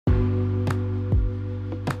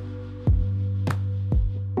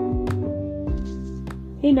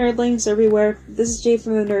Hey nerdlings everywhere, this is Jay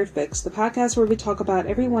from the Nerd Fix, the podcast where we talk about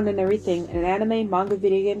everyone and everything in anime, manga,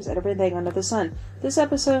 video games, and everything under the sun. This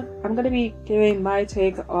episode, I'm going to be giving my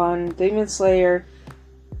take on Demon Slayer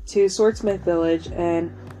to Swordsmith Village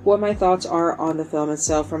and what my thoughts are on the film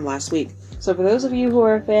itself from last week. So for those of you who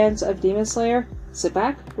are fans of Demon Slayer, sit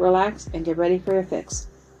back, relax, and get ready for your fix.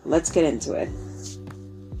 Let's get into it.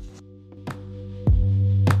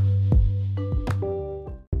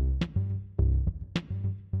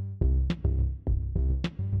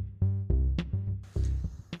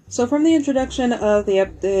 So from the introduction of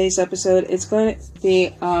today's episode, it's going to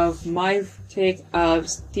be of my take of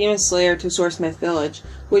Demon Slayer to Swordsmith Village,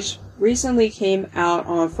 which recently came out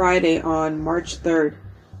on Friday on March 3rd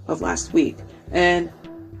of last week. And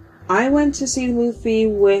I went to see the movie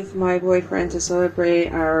with my boyfriend to celebrate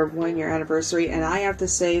our 1-year anniversary, and I have to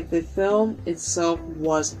say the film itself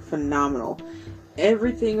was phenomenal.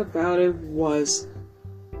 Everything about it was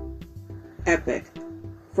epic.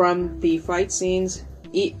 From the fight scenes,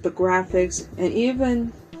 the graphics, and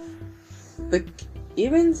even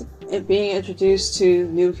it being introduced to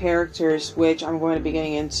new characters, which I'm going to be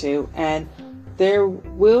getting into. And there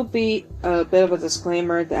will be a bit of a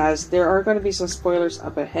disclaimer as there are going to be some spoilers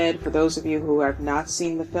up ahead for those of you who have not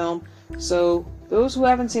seen the film. So those who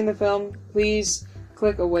haven't seen the film, please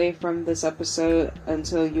click away from this episode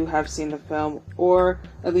until you have seen the film, or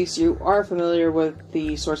at least you are familiar with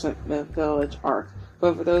the Swordsmith Village arc.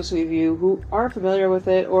 But for those of you who are familiar with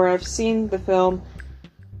it or have seen the film,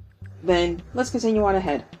 then let's continue on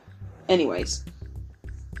ahead. Anyways,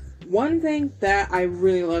 one thing that I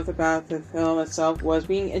really loved about the film itself was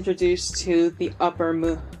being introduced to the upper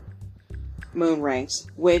moon ranks,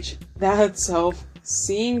 which that itself,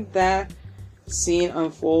 seeing that scene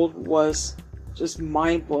unfold was just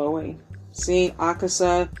mind-blowing. Seeing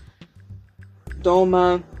Akasa,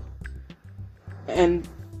 Doma, and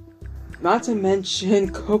not to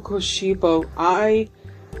mention Kokoshibo, I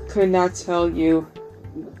could not tell you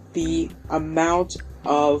the amount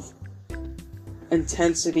of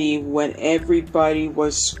intensity when everybody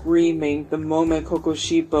was screaming the moment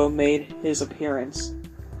Kokoshibo made his appearance.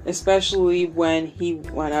 Especially when he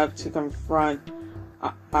went up to confront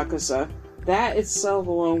Akasa. That itself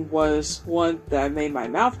alone was one that made my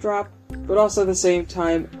mouth drop, but also at the same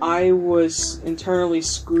time, I was internally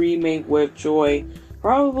screaming with joy.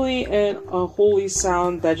 Probably in a holy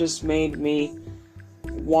sound that just made me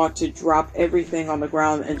want to drop everything on the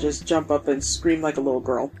ground and just jump up and scream like a little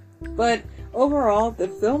girl. But overall, the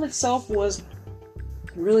film itself was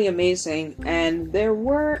really amazing, and there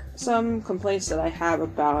were some complaints that I have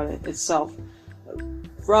about it itself.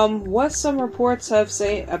 From what some reports have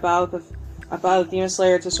said about Demon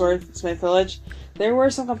Slayer to Swordsmith Village, there were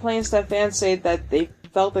some complaints that fans say that they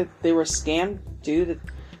felt that they were scammed due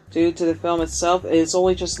to the film itself. It's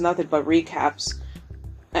only just nothing but recaps,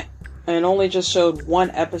 and only just showed one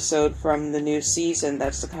episode from the new season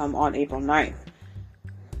that's to come on April 9th.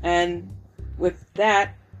 And with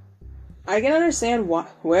that, I can understand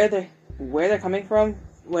where they're coming from.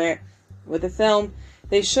 Where with the film,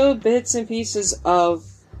 they showed bits and pieces of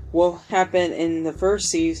what happened in the first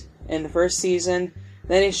season. Then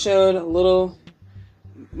they showed little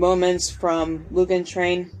moments from Mugen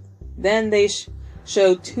Train. Then they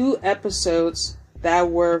showed 2 episodes that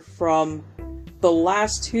were from the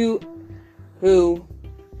last 2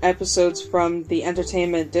 episodes from the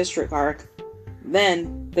Entertainment District arc.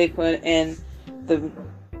 Then they put in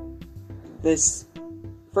this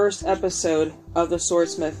first episode of the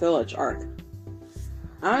Swordsmith Village arc.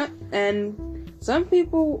 And some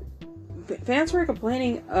fans were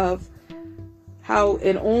complaining of how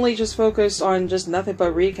it only just focused on just nothing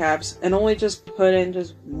but recaps and only just put in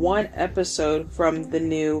just one episode from the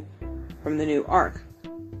new arc.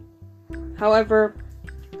 However,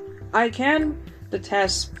 I can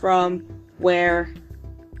attest from where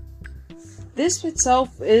this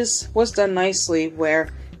itself was done nicely, where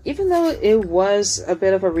even though it was a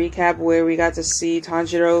bit of a recap where we got to see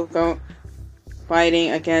Tanjiro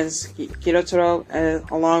fighting against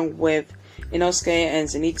Kirotaro along with Inosuke and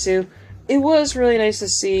Zenitsu, it was really nice to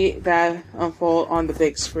see that unfold on the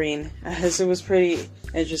big screen, as it was pretty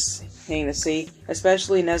interesting to see,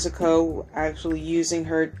 especially Nezuko actually using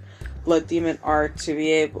her blood demon art to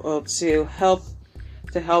be able to help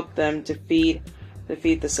them defeat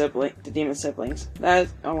the demon siblings. That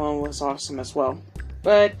alone was awesome as well.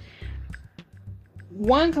 But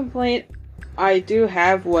one complaint I do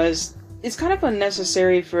have was it's kind of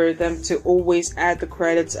unnecessary for them to always add the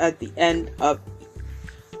credits at the end of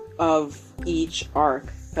each arc,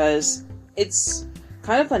 because it's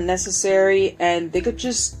kind of unnecessary, and they could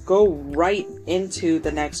just go right into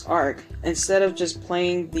the next arc instead of just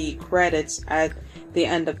playing the credits at the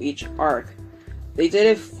end of each arc. They did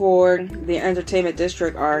it for the Entertainment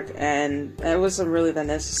District arc, and that wasn't really that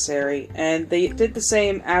necessary. And they did the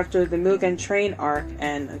same after the Mugen Train arc,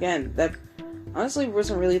 and again, that honestly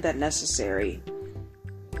wasn't really that necessary.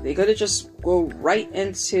 They could have just go right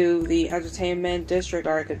into the Entertainment District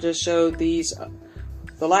arc and just show the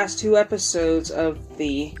last 2 episodes of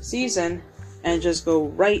the season, and just go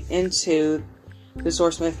right into the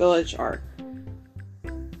Swordsmith Village arc.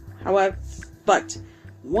 However, but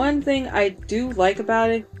one thing I do like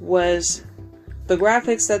about it was the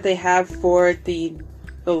graphics that they have for the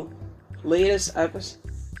latest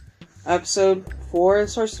episode for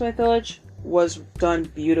Swordsmith Village was done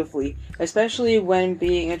beautifully, especially when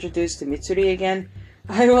being introduced to Mitsuri again.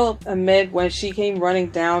 I will admit, when she came running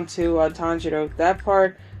down to Tanjiro, that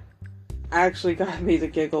part actually got me to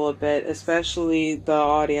giggle a bit, especially the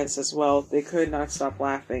audience as well. They could not stop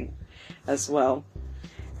laughing as well.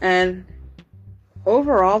 And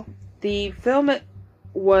overall, the film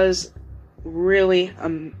was really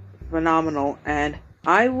phenomenal, and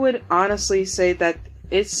I would honestly say that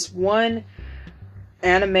it's one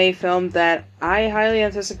anime film that I highly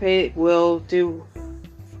anticipate will do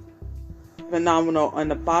phenomenal on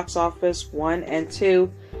the box office, 1 and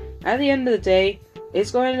 2. At the end of the day,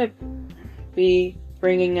 it's going to be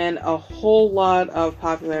bringing in a whole lot of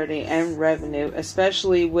popularity and revenue,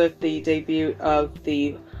 especially with the debut of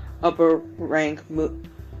the upper rank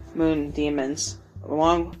moon demons,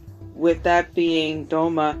 along with that being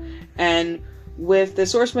Doma. And with the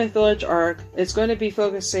Swordsmith Village arc, it's going to be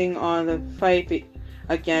focusing on the fight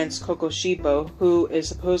against Kokoshibo, who is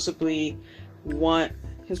supposedly one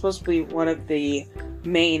of the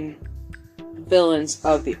main villains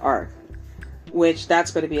of the arc, which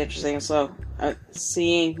that's going to be interesting. So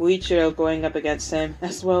seeing Muichiro going up against him,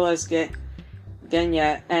 as well as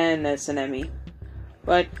Genya and Tsunemi.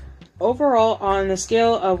 But overall, on the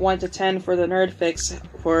scale of 1 to 10 for the Nerd Fix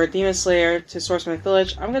for Demon Slayer to Swordsmith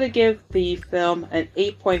Village, I'm going to give the film an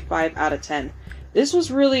 8.5 out of 10. This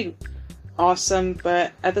was really awesome,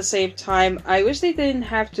 but at the same time, I wish they didn't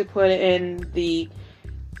have to put in the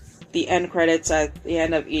end credits at the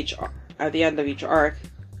end of each arc.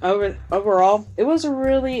 Overall, it was a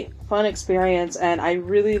really fun experience, and I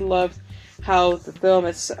really loved how the film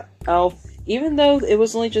itself, even though it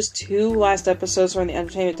was only just 2 last episodes from the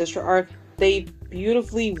Entertainment District arc, they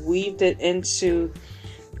beautifully weaved it into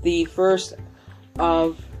the first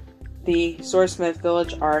of the Swordsmith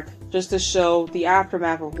Village arc, just to show the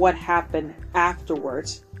aftermath of what happened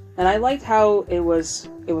afterwards. And I liked how it was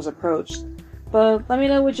approached. But let me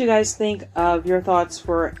know what you guys think of your thoughts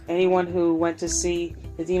for anyone who went to see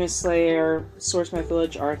the Demon Slayer Swordsmith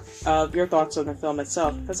Village arc, of your thoughts on the film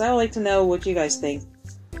itself, because I would like to know what you guys think.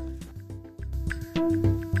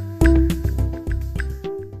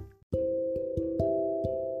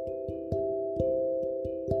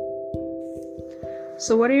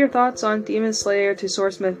 So what are your thoughts on Demon Slayer to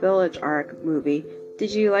Swordsmith Village arc movie?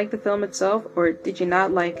 Did you like the film itself, or did you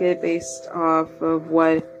not like it based off of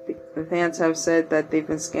what the fans have said that they've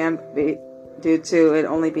been scammed due to it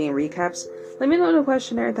only being recaps? Let me know in the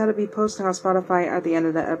questionnaire that'll be posted on Spotify at the end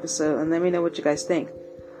of the episode, and let me know what you guys think.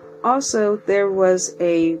 Also, there was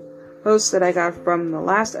a post that I got from the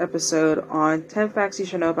last episode on 10 Facts You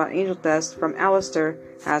Should Know About Angel Dust from Alistair,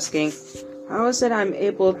 asking, how is it I'm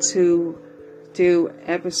able to do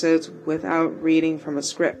episodes without reading from a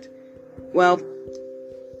script? Well,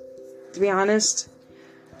 to be honest,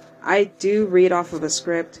 I do read off of a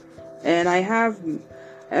script, and I have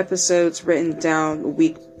episodes written down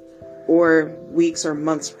weeks or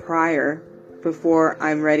months prior before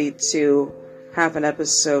I'm ready to have an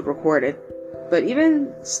episode recorded. But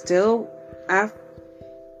even still,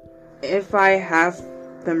 if I have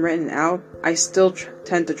them written out, I still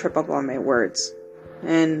tend to trip up on my words.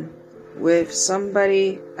 And with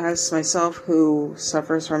somebody as myself who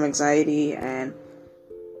suffers from anxiety and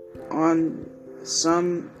on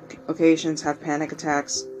some occasions have panic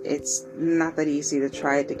attacks, it's not that easy to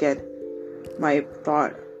try to get my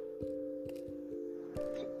thought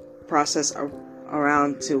process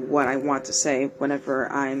around to what I want to say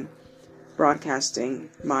whenever I'm broadcasting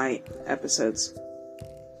my episodes.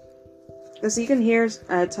 As you can hear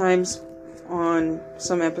at times on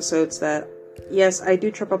some episodes that, yes, I do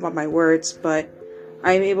trip up on my words, but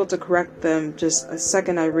I'm able to correct them just a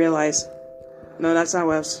second I realize, no, that's not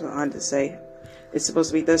what I was trying to say. It's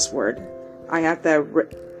supposed to be this word. I have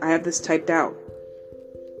this typed out.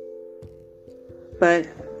 But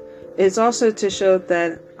it's also to show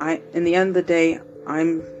that in the end of the day,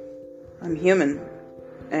 I'm human.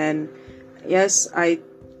 And yes, I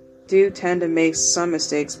do tend to make some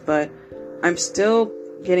mistakes, but I'm still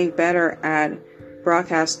getting better at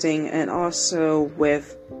broadcasting and also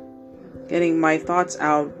with getting my thoughts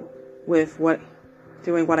out with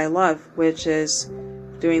doing what I love, which is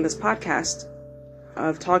doing this podcast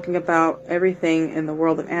of talking about everything in the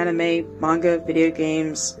world of anime, manga, video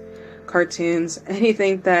games, cartoons,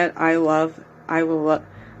 anything that I love, I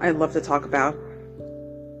love to talk about.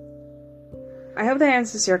 I hope that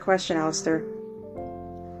answers your question, Alistair.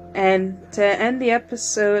 And to end the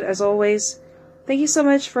episode, as always, thank you so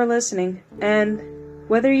much for listening, and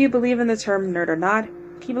whether you believe in the term nerd or not,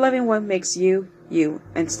 keep loving what makes you, you,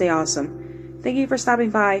 and stay awesome. Thank you for stopping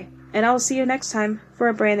by, and I will see you next time for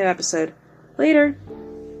a brand new episode. Later!